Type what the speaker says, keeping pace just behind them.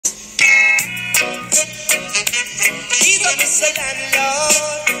a Mr.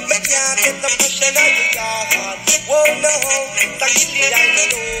 Landlord, me can't get the pressure on your yard. Whoa, no, thank you, I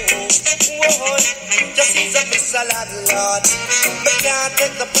know. Whoa, just he's a Mr. Landlord, me can't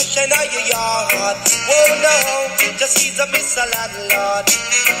get the pressure on your yard. Whoa, no, just he's a Mr. Landlord,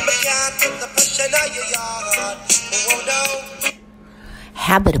 me can't get the pressure on your yard. Whoa, no.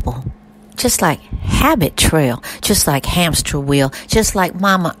 Habitable, just like habit trail, just like hamster wheel, just like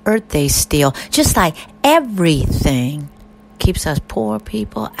Mama Earth they steal, just like everything keeps us poor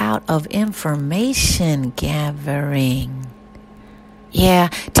people out of information gathering. Yeah,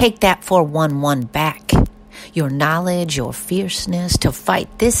 take that 411 back. Your knowledge, your fierceness to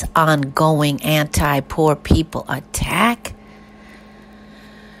fight this ongoing anti-poor people attack.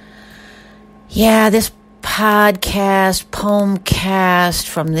 Yeah, this podcast, poemcast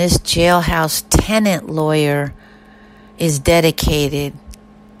from this Jailhouse tenant lawyer is dedicated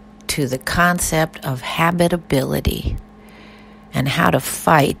to the concept of habitability and how to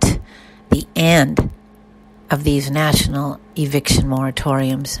fight the end of these national eviction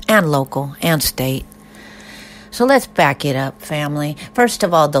moratoriums and local and state. So let's back it up, family. First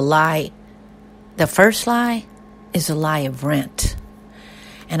of all, the first lie is a lie of rent.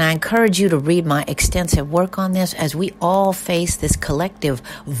 And I encourage you to read my extensive work on this as we all face this collective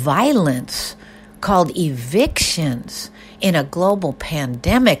violence called evictions in a global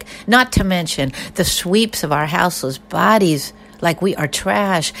pandemic, not to mention the sweeps of our houseless bodies like we are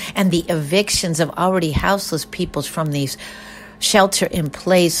trash and the evictions of already houseless peoples from these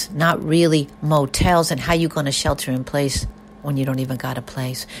shelter-in-place, not really motels, and how you going to shelter in place when you don't even got a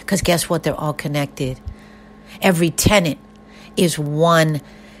place? Because guess what? They're all connected. Every tenant is one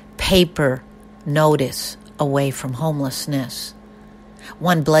paper notice away from homelessness.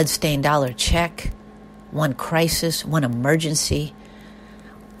 One bloodstained dollar check, one crisis, one emergency,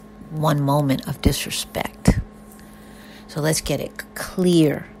 one moment of disrespect. So let's get it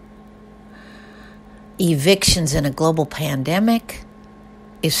clear. Evictions in a global pandemic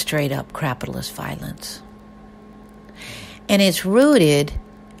is straight up capitalist violence. And it's rooted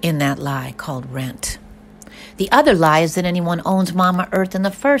in that lie called rent. The other lie is that anyone owns Mama Earth in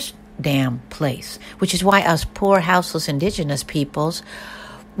the first damn place, which is why us poor, houseless, indigenous peoples,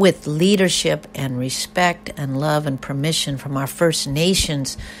 with leadership and respect and love and permission from our First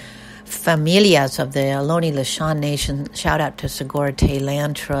Nations familias of the Ohlone Lishan Nation, shout out to Segorite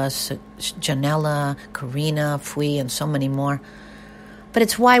Land Trust, Janella, Karina, Fui, and so many more. But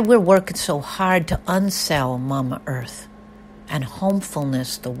it's why we're working so hard to unsell Mama Earth and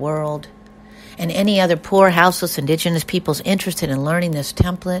homefulness the world. And any other poor, houseless, indigenous peoples interested in learning this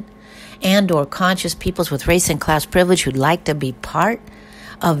template and or conscious peoples with race and class privilege who'd like to be part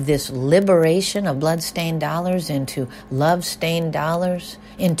of this liberation of blood-stained dollars into love-stained dollars,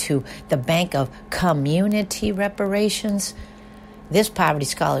 into the bank of community reparations. This Poverty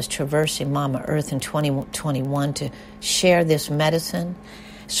Scholar is traversing Mama Earth in 2021 to share this medicine,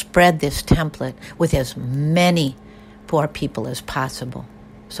 spread this template with as many poor people as possible.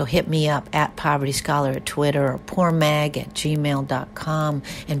 So hit me up at Poverty Scholar at Twitter or poormag@gmail.com.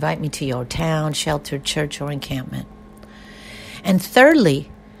 Invite me to your town, shelter, church, or encampment. And thirdly,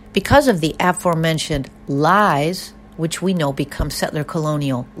 because of the aforementioned lies, which we know become settler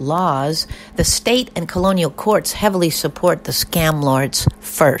colonial laws, the state and colonial courts heavily support the Scamlords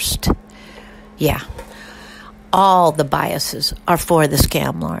first. Yeah. All the biases are for the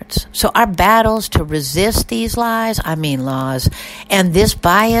Scamlords. So our battles to resist these laws, and this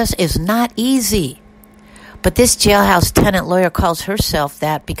bias is not easy. But this Jailhouse tenant lawyer calls herself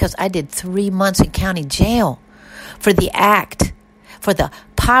that because I did 3 months in county jail for the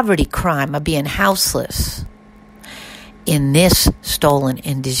poverty crime of being houseless in this stolen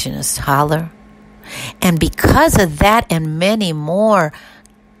indigenous holler. And because of that and many more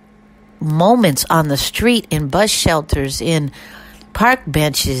moments on the street, in bus shelters, in park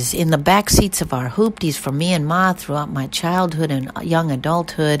benches, in the back seats of our hoopties for me and Ma throughout my childhood and young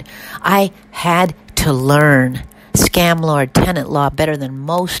adulthood, I had to learn Scamlord tenant law better than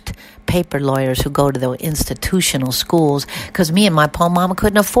most paper lawyers who go to the institutional schools, because me and my po mama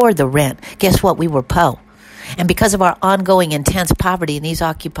couldn't afford the rent. Guess what? We were po. And because of our ongoing intense poverty in these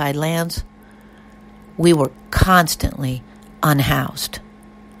occupied lands, we were constantly unhoused.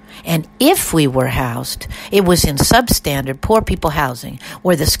 And if we were housed, it was in substandard poor people housing,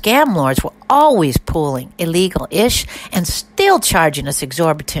 where the Scamlords were always pulling illegal-ish and still charging us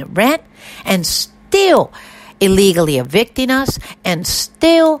exorbitant rent and still illegally evicting us and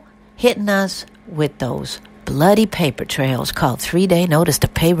still hitting us with those bloody paper trails called 3-day notice to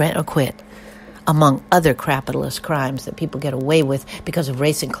pay rent or quit, among other capitalist crimes that people get away with because of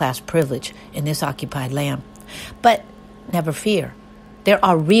race and class privilege in this occupied land. But Never fear. There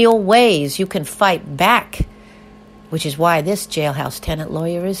are real ways you can fight back, which is why this Jailhouse Tenant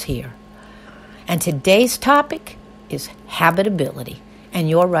Lawyer is here. And today's topic is habitability and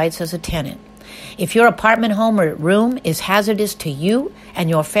your rights as a tenant. If your apartment, home, or room is hazardous to you and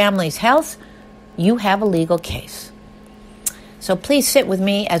your family's health, you have a legal case. So please sit with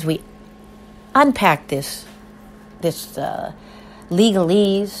me as we unpack this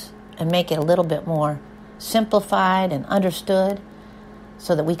legalese and make it a little bit more simplified and understood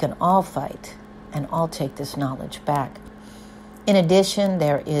so that we can all fight and all take this knowledge back. In addition,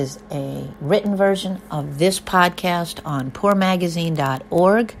 there is a written version of this podcast on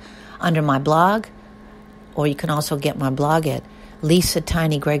poormagazine.org under my blog, or you can also get my blog at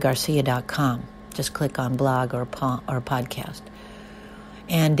lisatinygraygarcia.com. Just click on blog or podcast.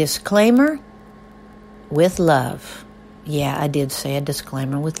 And disclaimer, with love. Yeah, I did say a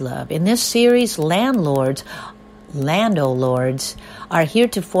disclaimer with love. In this series, landlords are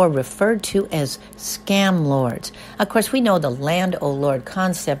heretofore referred to as scamlords. Of course, we know the landlord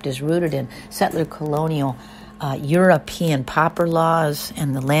concept is rooted in settler colonial European pauper laws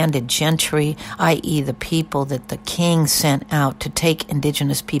and the landed gentry, i.e. the people that the king sent out to take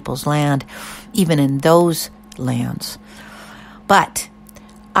indigenous people's land, even in those lands. But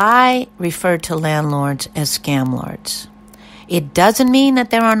I refer to landlords as scamlords. It doesn't mean that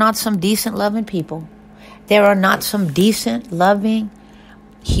there are not some decent, loving people. There are not some decent, loving,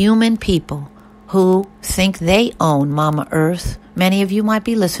 human people who think they own Mama Earth. Many of you might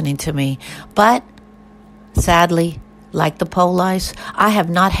be listening to me. But sadly, like the police, I have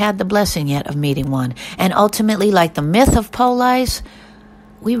not had the blessing yet of meeting one. And ultimately, like the myth of police,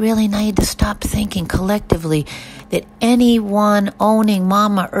 we really need to stop thinking collectively that anyone owning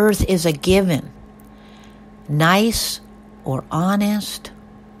Mama Earth is a given. Nice or honest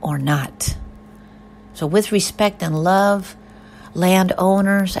or not. So with respect and love,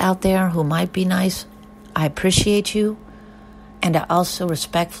 landowners out there who might be nice, I appreciate you. And I also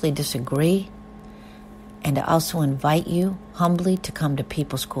respectfully disagree. And I also invite you humbly to come to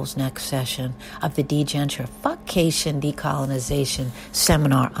People School's next session of the Degentrification Decolonization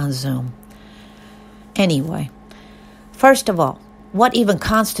Seminar on Zoom. Anyway, first of all, what even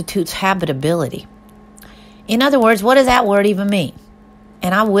constitutes habitability? In other words, what does that word even mean?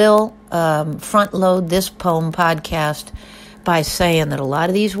 And I will front load this poem podcast by saying that a lot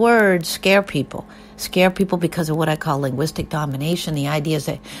of these words scare people. Scare people because of what I call linguistic domination. The idea is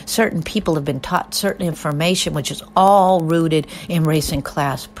that certain people have been taught certain information, which is all rooted in race and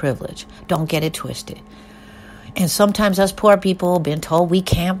class privilege. Don't get it twisted. And sometimes us poor people have been told we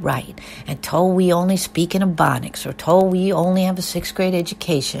can't write, and told we only speak in Ebonics, or told we only have a 6th grade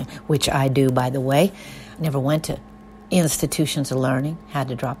education, which I do, by the way. I never went to institutions of learning, had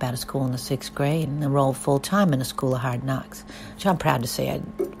to drop out of school in the 6th grade and enroll full-time in the School of Hard Knocks, which I'm proud to say I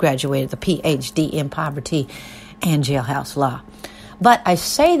graduated the PhD in poverty and jailhouse law. But I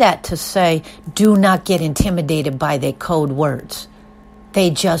say that to say, do not get intimidated by their code words.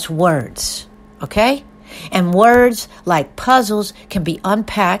 They just words, okay? And words like puzzles can be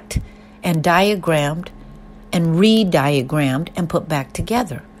unpacked and diagrammed and re-diagrammed and put back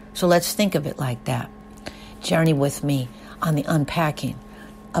together. So let's think of it like that. Journey with me on the unpacking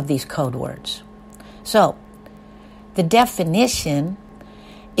of these code words. So, the definition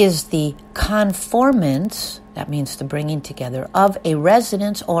is the conformance, that means the bringing together, of a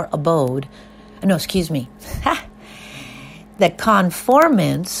residence or abode. The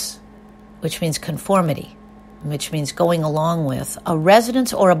conformance, which means conformity, which means going along with, a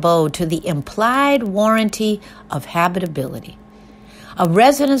residence or abode to the implied warranty of habitability. A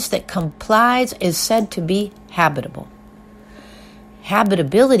residence that complies is said to be habitable.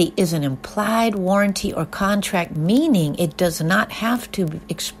 Habitability is an implied warranty or contract, meaning it does not have to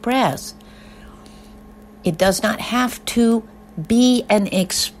express. It does not have to be an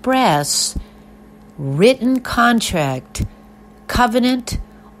express written contract, covenant,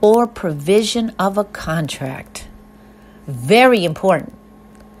 or provision of a contract. Very important.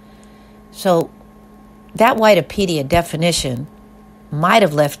 So that Wikipedia definition might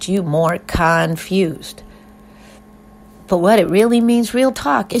have left you more confused. But what it really means, real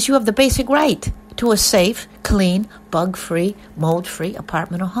talk, is you have the basic right to a safe, clean, bug-free, mold-free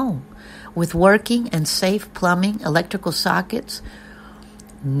apartment or home with working and safe plumbing, electrical sockets,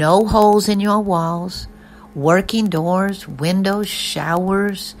 no holes in your walls, working doors, windows,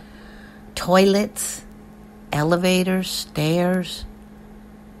 showers, toilets, elevators, stairs,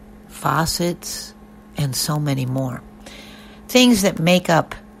 faucets, and so many more. Things that make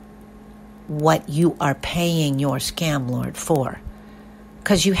up what you are paying your scamlord for.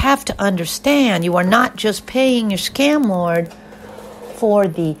 Because you have to understand, you are not just paying your Scamlord for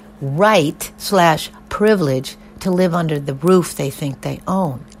the right/privilege to live under the roof they think they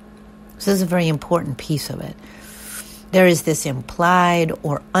own. So this is a very important piece of it. There is this implied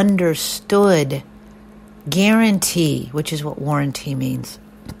or understood guarantee, which is what warranty means,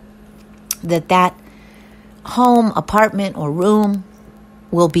 that home, apartment, or room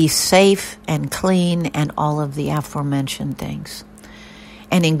will be safe and clean and all of the aforementioned things,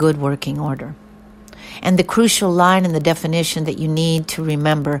 and in good working order. And the crucial line in the definition that you need to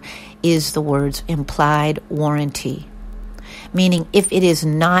remember is the words implied warranty. Meaning, if it is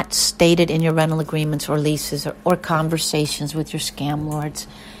not stated in your rental agreements or leases or conversations with your Scamlords,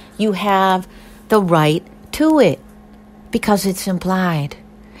 you have the right to it because it's implied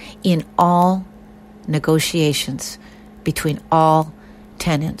in all negotiations between all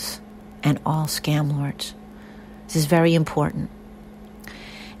tenants and all Scamlords. This is very important.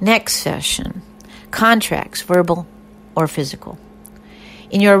 Next session, contracts, verbal or physical.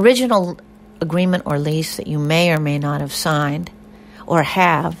 In your original agreement or lease that you may or may not have signed or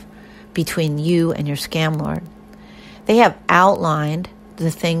have between you and your Scamlord, they have outlined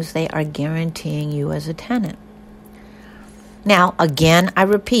the things they are guaranteeing you as a tenant. Now, again, I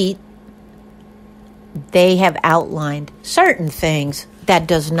repeat, they have outlined certain things. That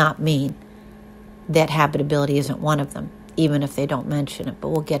does not mean that habitability isn't one of them, even if they don't mention it, but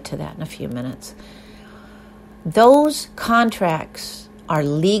we'll get to that in a few minutes. Those contracts are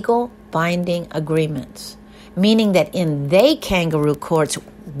legal binding agreements, meaning that in they kangaroo courts,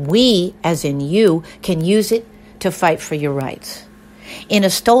 we, as in you, can use it to fight for your rights. In a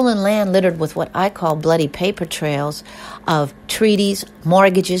stolen land littered with what I call bloody paper trails of treaties,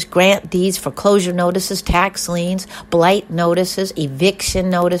 mortgages, grant deeds, foreclosure notices, tax liens, blight notices, eviction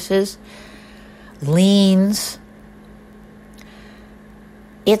notices, liens.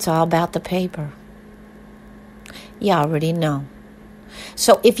 It's all about the paper. You already know.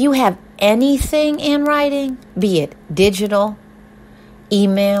 So if you have anything in writing, be it digital,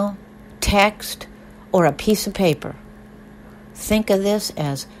 email, text, or a piece of paper, think of this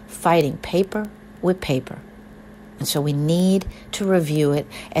as fighting paper with paper. And so we need to review it,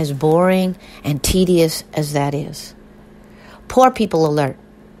 as boring and tedious as that is. Poor people alert.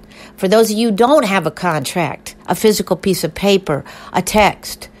 For those of you who don't have a contract, a physical piece of paper, a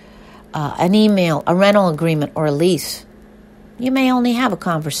text, an email, a rental agreement, or a lease, you may only have a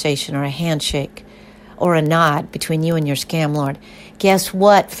conversation or a handshake or a nod between you and your Scamlord. Guess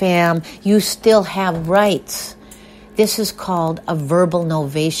what, fam? You still have rights. This is called a verbal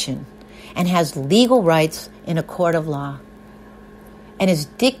novation and has legal rights in a court of law and is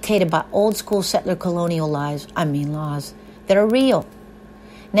dictated by old school settler colonial laws that are real.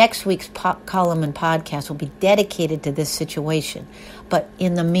 Next week's column and podcast will be dedicated to this situation. But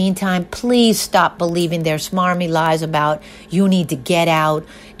in the meantime, please stop believing their smarmy lies about you need to get out,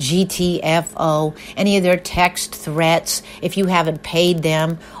 GTFO, any of their text threats if you haven't paid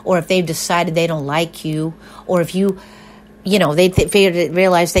them, or if they've decided they don't like you, or if they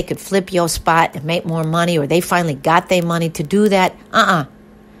realized they could flip your spot and make more money, or they finally got their money to do that.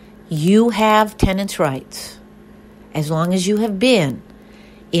 You have tenants' rights as long as you have been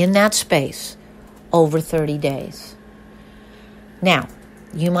in that space over 30 days. Now,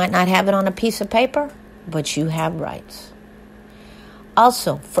 you might not have it on a piece of paper, but you have rights.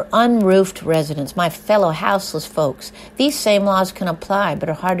 Also, for unroofed residents, my fellow houseless folks, these same laws can apply but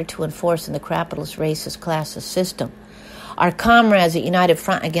are harder to enforce in the capitalist, racist, classist system. Our comrades at United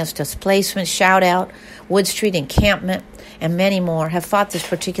Front Against Displacement, Shout Out, Wood Street Encampment, and many more have fought this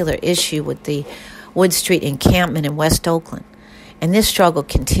particular issue with the Wood Street Encampment in West Oakland. And this struggle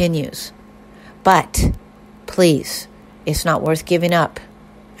continues. But, please, it's not worth giving up.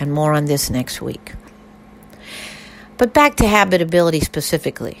 And more on this next week. But back to habitability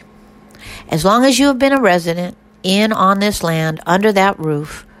specifically. As long as you have been a resident on this land, under that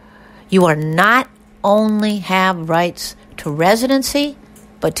roof, you are not only have rights to residency,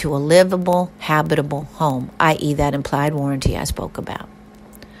 but to a livable, habitable home, i.e. that implied warranty I spoke about,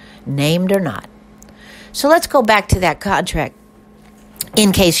 named or not. So let's go back to that contract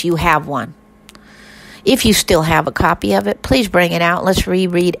in case you have one. If you still have a copy of it, please bring it out. Let's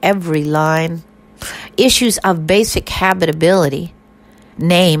reread every line. Issues of basic habitability,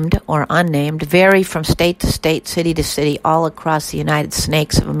 named or unnamed, vary from state to state, city to city, all across the United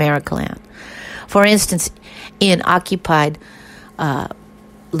Snakkkes of America land. For instance, in occupied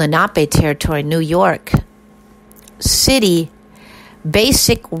Lenape territory, New York City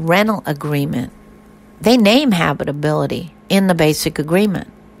basic rental agreement, they name habitability in the basic agreement.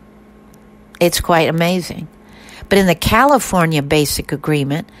 It's quite amazing. But in the California Basic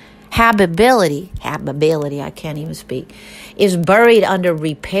Agreement, habitability, I can't even speak, is buried under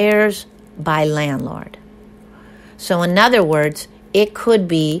repairs by landlord. So in other words, it could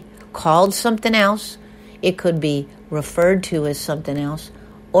be called something else, it could be referred to as something else,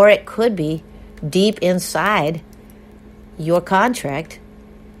 or it could be deep inside your contract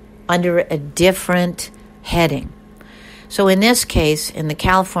under a different heading. So in this case, in the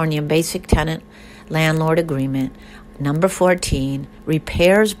California Basic Tenant Landlord Agreement, number 14,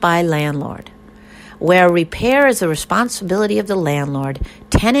 repairs by landlord. Where repair is the responsibility of the landlord,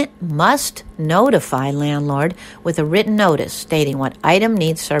 tenant must notify landlord with a written notice stating what item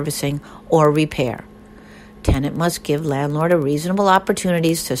needs servicing or repair. Tenant must give landlord a reasonable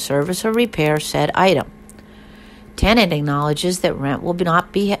opportunities to service or repair said item. Tenant acknowledges that rent will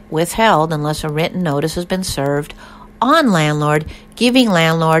not be withheld unless a written notice has been served on landlord, giving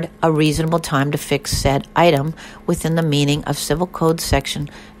landlord a reasonable time to fix said item within the meaning of Civil Code Section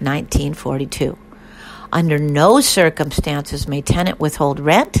 1942. Under no circumstances may tenant withhold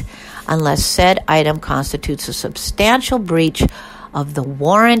rent unless said item constitutes a substantial breach of the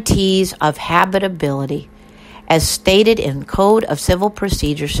warranties of habitability as stated in Code of Civil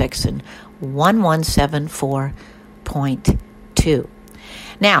Procedure Section 1174.2.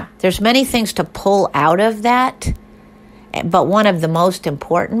 Now, there's many things to pull out of that, but one of the most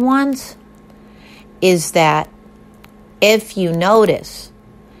important ones is that if you notice,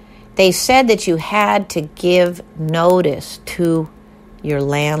 they said that you had to give notice to your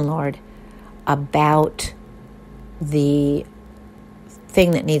landlord about the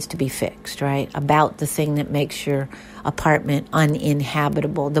thing that needs to be fixed, right? About the thing that makes your apartment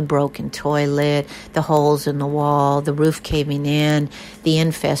uninhabitable, the broken toilet, the holes in the wall, the roof caving in, the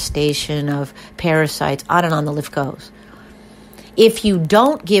infestation of parasites, on and on the list goes. If you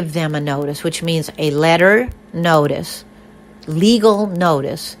don't give them a notice, which means a letter notice, legal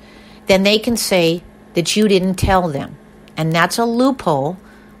notice, then they can say that you didn't tell them. And that's a loophole.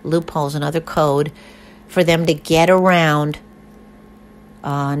 Loophole is another code for them to get around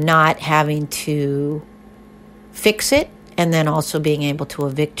not having to fix it and then also being able to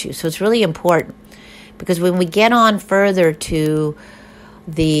evict you. So it's really important because when we get on further to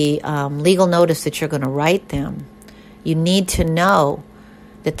the legal notice that you're going to write them, you need to know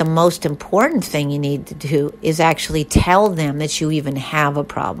that the most important thing you need to do is actually tell them that you even have a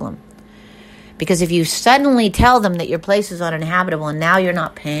problem. Because if you suddenly tell them that your place is uninhabitable and now you're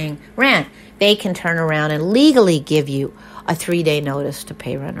not paying rent, they can turn around and legally give you a 3-day notice to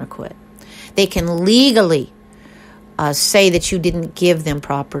pay rent or quit. They can legally say that you didn't give them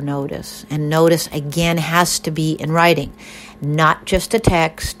proper notice. And notice, again, has to be in writing, not just a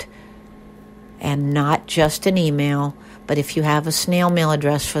text and not just an email, but if you have a snail mail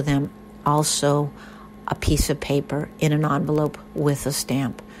address for them, also a piece of paper in an envelope with a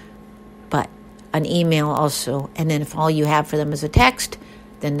stamp. But an email also, and then if all you have for them is a text,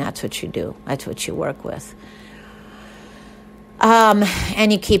 then that's what you do. That's what you work with.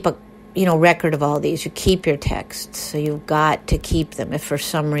 And you keep a record of all these. You keep your texts, so you've got to keep them. If for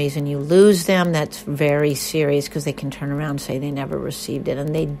some reason you lose them, that's very serious because they can turn around and say they never received it,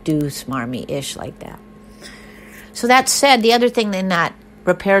 and they do smarmy-ish like that. So that said, the other thing in that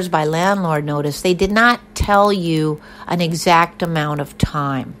repairs by landlord notice, they did not tell you an exact amount of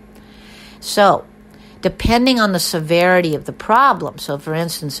time. So, depending on the severity of the problem, so for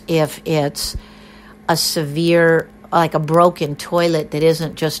instance, if it's a severe, like a broken toilet that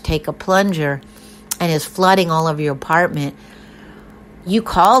isn't just take a plunger and is flooding all over your apartment, you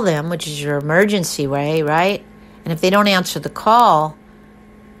call them, which is your emergency way, right? And if they don't answer the call,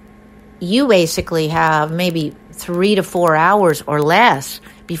 you basically have maybe 3 to 4 hours or less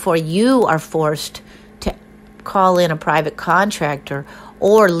before you are forced to call in a private contractor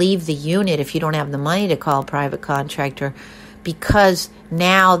or leave the unit if you don't have the money to call a private contractor, because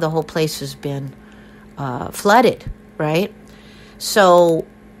now the whole place has been flooded, right? So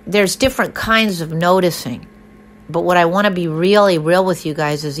there's different kinds of noticing. But what I want to be really real with you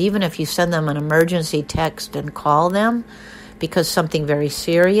guys is even if you send them an emergency text and call them because something very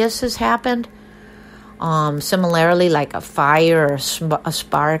serious has happened, similarly like a fire or a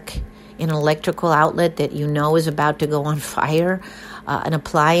spark in an electrical outlet that you know is about to go on fire, an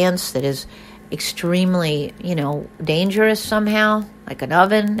appliance that is extremely, dangerous somehow, like an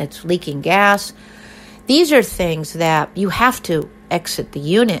oven that's leaking gas. These are things that you have to exit the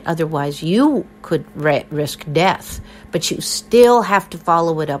unit, otherwise you could risk death. But you still have to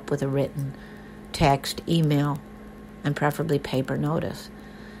follow it up with a written text, email, and preferably paper notice.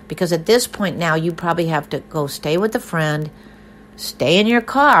 Because at this point now, you probably have to go stay with a friend, stay in your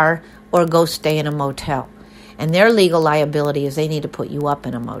car, or go stay in a motel. And their legal liability is they need to put you up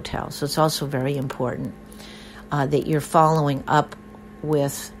in a motel. So it's also very important that you're following up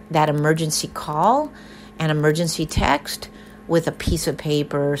with that emergency call and emergency text with a piece of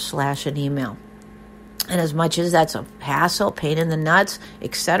paper / an email. And as much as that's a hassle, pain in the nuts,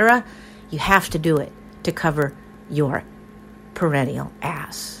 etc., you have to do it to cover your perennial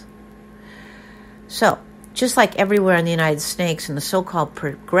ass. So, just like everywhere in the United Snakkkes in the so-called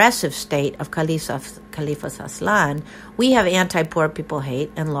progressive state of Khalifa Aslan, we have anti-poor people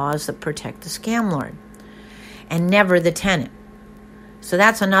hate and laws that protect the Scamlord and never the tenant. So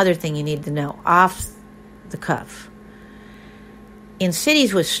that's another thing you need to know off the cuff. In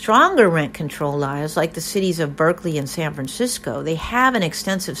cities with stronger rent control laws, like the cities of Berkeley and San Francisco, they have an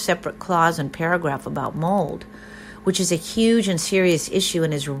extensive separate clause and paragraph about mold, which is a huge and serious issue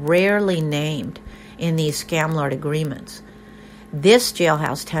and is rarely named in these Scamlord agreements. This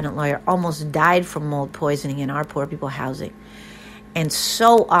jailhouse tenant lawyer almost died from mold poisoning in our poor people housing. And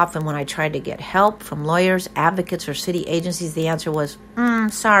so often when I tried to get help from lawyers, advocates, or city agencies, the answer was,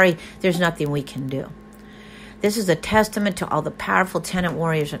 sorry, there's nothing we can do. This is a testament to all the powerful tenant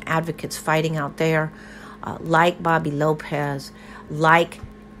warriors and advocates fighting out there, like Bobby Lopez, like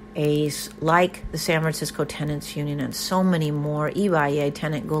ACE, like the San Francisco Tenants Union, and so many more, EYA,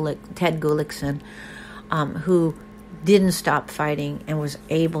 Ted Gullickson, who didn't stop fighting and was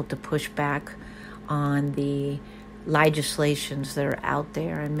able to push back on the legislations that are out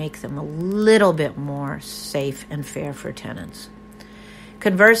there and make them a little bit more safe and fair for tenants.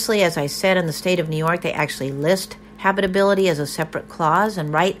 Conversely, as I said, in the state of New York, they actually list habitability as a separate clause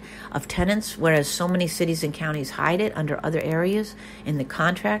and right of tenants, whereas so many cities and counties hide it under other areas in the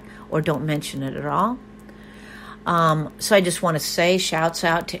contract or don't mention it at all. So I just want to say shouts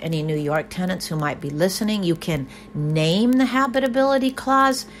out to any New York tenants who might be listening. You can name the habitability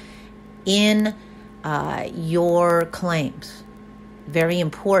clause in your claims. Very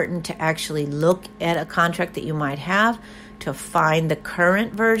important to actually look at a contract that you might have to find the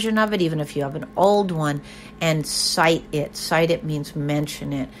current version of it, even if you have an old one, and cite it. Cite it means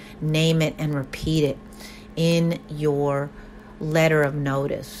mention it, name it, and repeat it in your letter of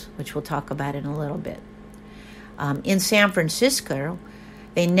notice, which we'll talk about in a little bit. In San Francisco,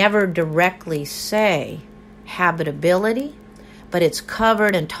 they never directly say habitability, but it's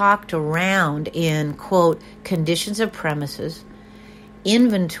covered and talked around in, quote, conditions of premises,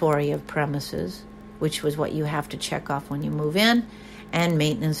 inventory of premises, which was what you have to check off when you move in, and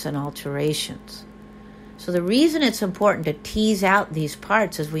maintenance and alterations. So the reason it's important to tease out these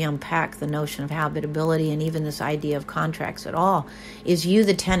parts as we unpack the notion of habitability and even this idea of contracts at all is you,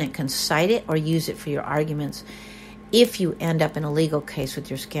 the tenant, can cite it or use it for your arguments if you end up in a legal case with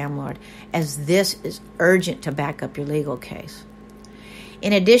your Scamlord, as this is urgent to back up your legal case.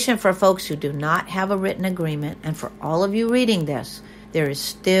 In addition, for folks who do not have a written agreement, and for all of you reading this, there is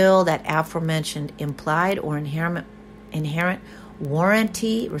still that aforementioned implied or inherent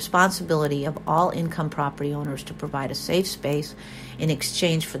warranty responsibility of all income property owners to provide a safe space in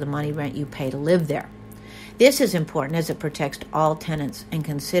exchange for the money rent you pay to live there. This is important as it protects all tenants and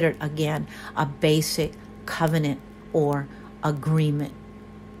considered, again, a basic covenant or agreement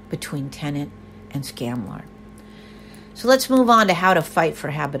between tenant and Scamlord. So let's move on to how to fight for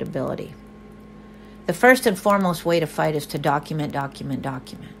habitability. The first and foremost way to fight is to document.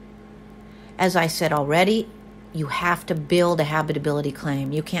 As I said already, you have to build a habitability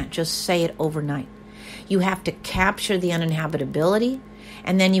claim. You can't just say it overnight. You have to capture the uninhabitability,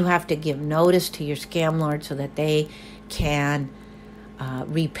 and then you have to give notice to your Scamlord so that they can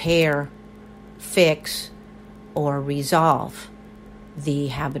repair, fix, or resolve the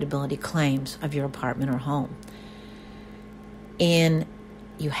habitability claims of your apartment or home.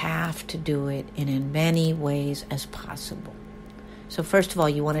 You have to do it in as many ways as possible. So first of all,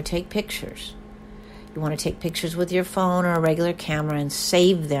 you want to take pictures. You want to take pictures with your phone or a regular camera and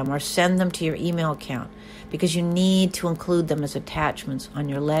save them or send them to your email account because you need to include them as attachments on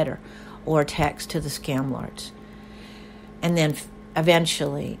your letter or text to the Scamlords. And then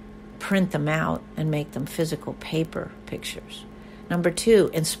eventually print them out and make them physical paper pictures. Number 2,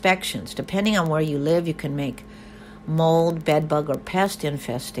 inspections. Depending on where you live, you can make mold, bedbug, or pest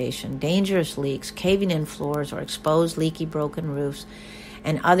infestation, dangerous leaks, caving-in floors, or exposed, leaky, broken roofs,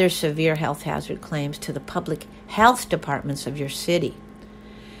 and other severe health hazard claims to the public health departments of your city.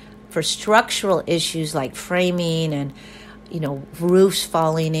 For structural issues like framing and, roofs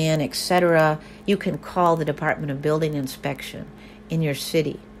falling in, etc., you can call the Department of Building Inspection in your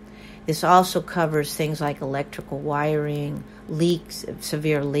city. This also covers things like electrical wiring, leaks,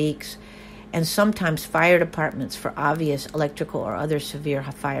 severe leaks, and sometimes fire departments for obvious electrical or other severe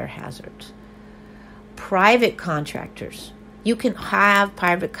fire hazards. private contractors. You can have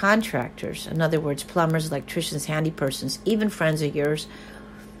private contractors, in other words, plumbers, electricians, handy persons, even friends of yours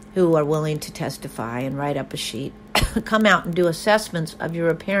who are willing to testify and write up a sheet, come out and do assessments of your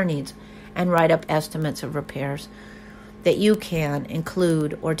repair needs and write up estimates of repairs that you can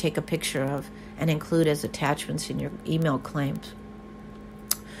include or take a picture of and include as attachments in your email claims.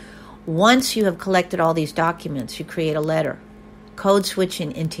 Once you have collected all these documents, you create a letter, code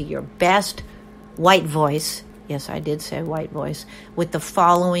switching into your best white voice, yes, I did say white voice, with the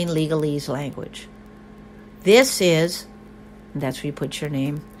following legalese language. This is, that's where you put your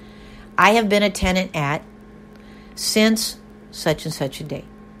name, I have been a tenant at since such and such a date.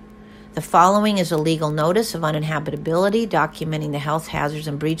 The following is a legal notice of uninhabitability documenting the health hazards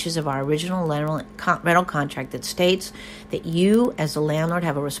and breaches of our original rental contract that states that you as the landlord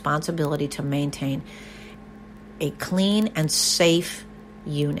have a responsibility to maintain a clean and safe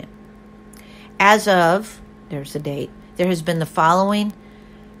unit. As of, there's the date, there has been the following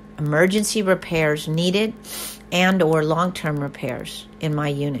emergency repairs needed and or long-term repairs in my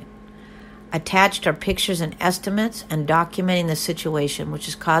unit. Attached are pictures and estimates and documenting the situation which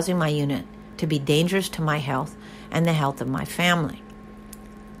is causing my unit to be dangerous to my health and the health of my family.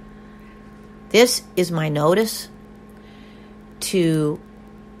 This is my notice to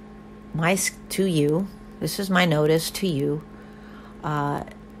you. This is my notice to you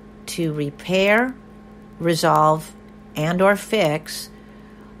to repair, resolve, and or fix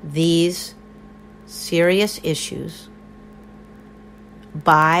these serious issues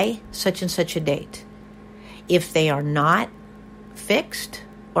by such and such a date. If they are not fixed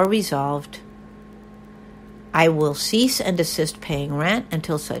or resolved, I will cease and desist paying rent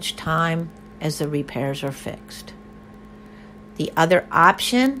until such time as the repairs are fixed. The other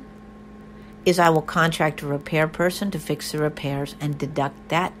option is I will contract a repair person to fix the repairs and deduct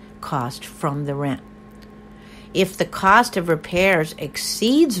that cost from the rent. If the cost of repairs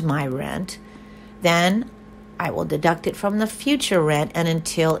exceeds my rent, then I will deduct it from the future rent and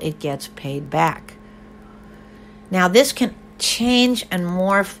until it gets paid back. Now, this can change and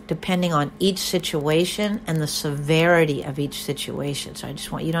morph depending on each situation and the severity of each situation. So I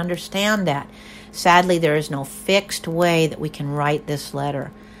just want you to understand that. Sadly, there is no fixed way that we can write this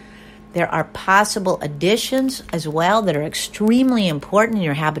letter. There are possible additions as well that are extremely important in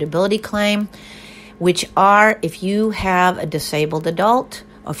your habitability claim, which are if you have a disabled adult,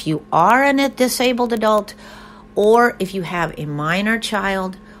 or if you are a disabled adult, or if you have a minor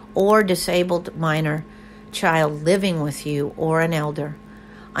child or disabled minor child living with you or an elder.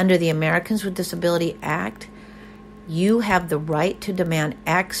 Under the Americans with Disability Act, you have the right to demand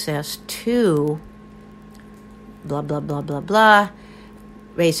access to blah, blah, blah, blah, blah,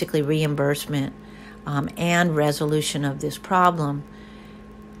 basically reimbursement and resolution of this problem.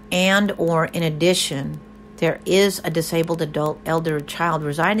 And or in addition, there is a disabled adult, elder, or child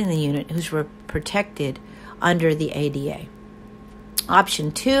residing in the unit who's protected under the ADA.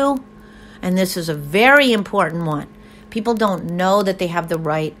 Option 2, and this is a very important one. People don't know that they have the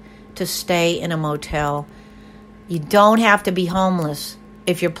right to stay in a motel. You don't have to be homeless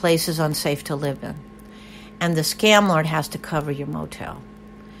if your place is unsafe to live in. And the Scamlord has to cover your motel.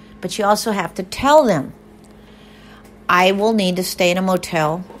 But you also have to tell them, I will need to stay in a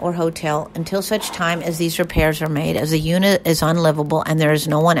motel or hotel until such time as these repairs are made, as the unit is unlivable and there is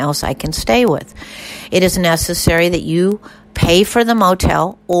no one else I can stay with. It is necessary that you pay for the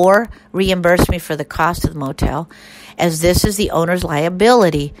motel or reimburse me for the cost of the motel, as this is the owner's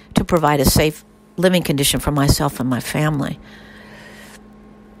liability to provide a safe living condition for myself and my family.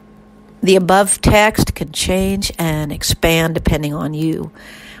 The above text can change and expand depending on you.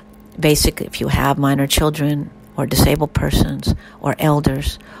 Basically, if you have minor children or disabled persons or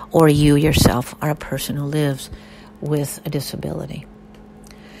elders, or you yourself are a person who lives with a disability.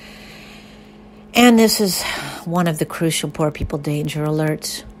 And this is one of the crucial poor people danger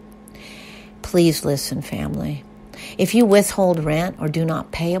alerts. Please listen, family. If you withhold rent or do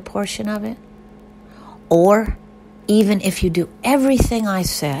not pay a portion of it, or even if you do everything I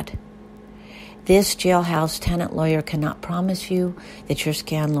said, this jailhouse tenant lawyer cannot promise you that your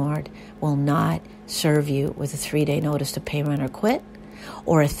Scamlord will not serve you with a 3-day notice to pay rent or quit,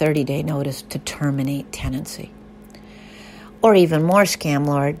 or a 30-day notice to terminate tenancy. Or even more,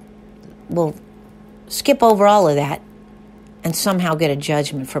 Scamlord will skip over all of that and somehow get a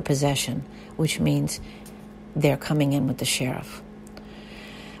judgment for possession, which means they're coming in with the sheriff.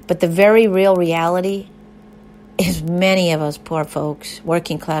 But the very real reality is many of us poor folks,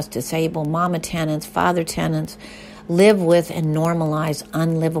 working class, disabled, mama tenants, father tenants, live with and normalize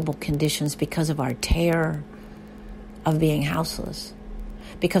unlivable conditions because of our terror of being houseless,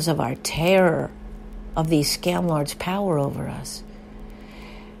 because of our terror of these scamlords' power over us.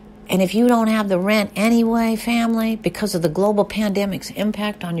 And if you don't have the rent anyway, family, because of the global pandemic's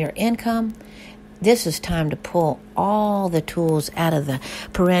impact on your income, this is time to pull all the tools out of the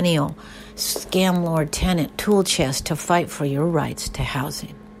perennial Scamlord tenant tool chest to fight for your rights to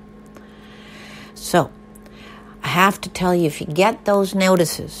housing. So, I have to tell you, if you get those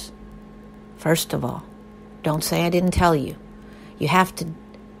notices, first of all, don't say I didn't tell you. You have to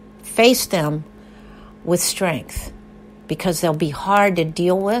face them with strength because they'll be hard to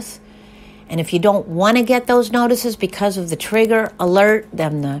deal with. And if you don't want to get those notices because of the trigger alert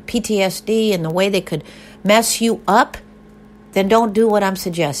and the PTSD and the way they could mess you up, then don't do what I'm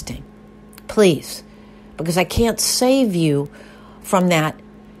suggesting. Please. Because I can't save you from that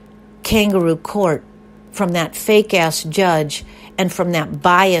kangaroo court, from that fake-ass judge, and from that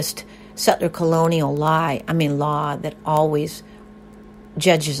biased settler colonial law that always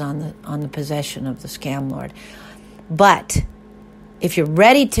judges on the possession of the scamlord. But if you're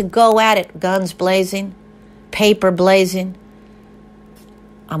ready to go at it, guns blazing, paper blazing,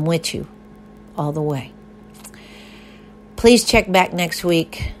 I'm with you all the way. Please check back next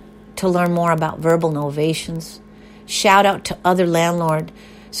week to learn more about verbal novations. Shout out to other landlord,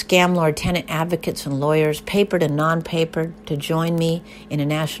 scamlord, tenant advocates, and lawyers, papered and non-papered, to join me in a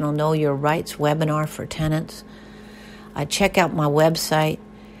National Know Your Rights webinar for tenants. Check out my website,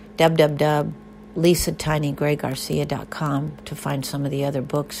 www.lisatinygraygarcia.com, to find some of the other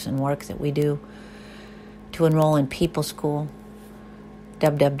books and work that we do. To enroll in People School,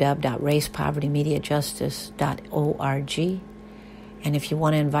 www.racepovertymediajustice.org. And if you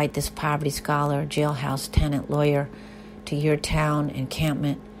want to invite this poverty scholar, jailhouse tenant lawyer to your town,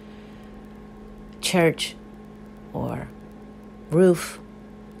 encampment, church, or roof,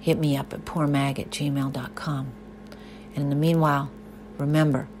 hit me up at poormag@gmail.com. And in the meanwhile,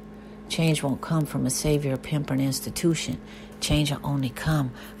 remember, change won't come from a savior, pimp, or an institution. Change will only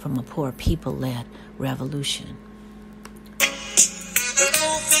come from a poor people-led revolution. The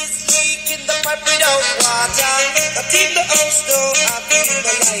roof is leaking, the pipe without water. The team the house don't have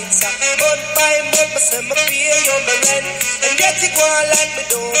the lights. Month by month, I send my pay on my rent. And yet you go on like me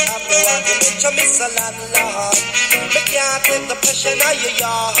don't have no argument. You miss a landlord. Me can't take the pressure on your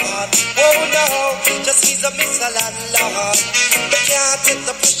yard. Oh no, just he's a miss a landlord. Me can't take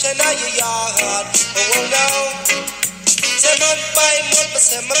the pressure on your yard. Oh no. Say month by month, I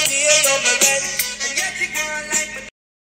send my pay on my rent. And yet you go on like me